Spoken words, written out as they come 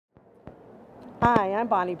Hi, I'm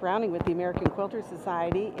Bonnie Browning with the American Quilter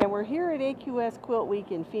Society, and we're here at AQS Quilt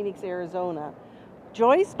Week in Phoenix, Arizona.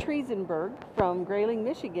 Joyce Triezenberg from Grayling,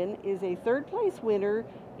 Michigan is a third-place winner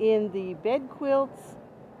in the Bed Quilts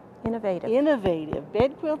Innovative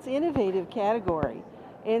category.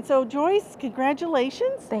 And so, Joyce,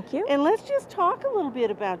 congratulations. Thank you. And let's just talk a little bit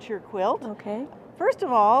about your quilt. Okay. First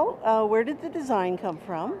of all, where did the design come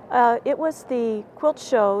from? It was the Quilt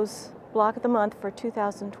Show's Block of the Month for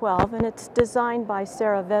 2012, and it's designed by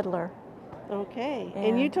Sarah Vedler. Okay.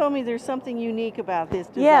 And you told me there's something unique about this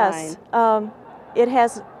design. Yes. It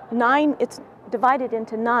has it's divided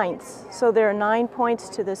into ninths. So there are 9 points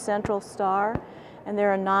to the central star, and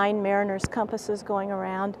there are 9 mariner's compasses going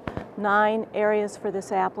around, 9 areas for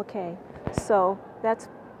this applique. So that's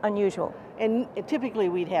unusual. And typically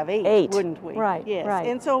we'd have 8, wouldn't we? Right, yes. right.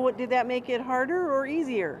 And so did that make it harder or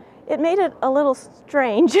easier? It made it a little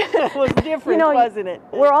strange. It was different, wasn't it?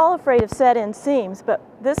 We're all afraid of set-in seams, but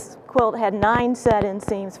this quilt had 9 set-in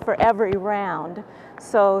seams for every round.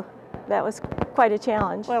 So that was quite a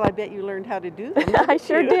challenge. Well, I bet you learned how to do them. I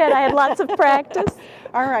sure did. I had lots of practice.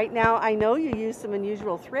 All right. Now, I know you used some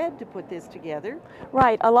unusual thread to put this together.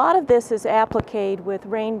 Right. A lot of this is appliqued with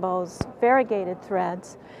rainbows, variegated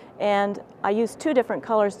threads, and I used 2 different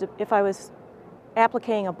colors. If I was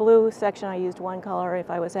appliquing a blue section, I used one color. If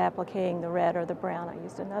I was appliquing the red or the brown, I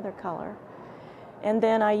used another color. And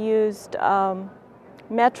then I used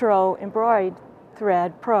Metro embroidered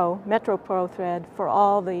thread, Metro Pro thread for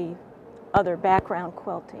all the other background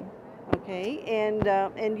quilting. Okay,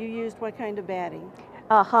 and you used what kind of batting?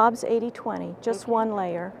 Hobbs 80/20, just okay. One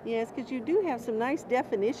layer. Yes, because you do have some nice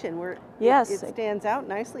definition where yes, it stands out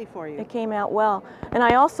nicely for you. It came out well. And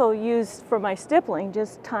I also used, for my stippling,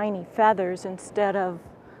 just tiny feathers instead of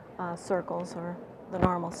circles or the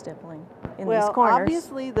normal stippling in these corners. Well,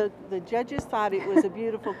 obviously the judges thought it was a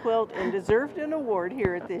beautiful quilt and deserved an award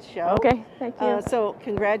here at this show. Okay, thank you. So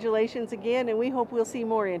congratulations again, and we hope we'll see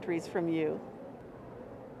more entries from you.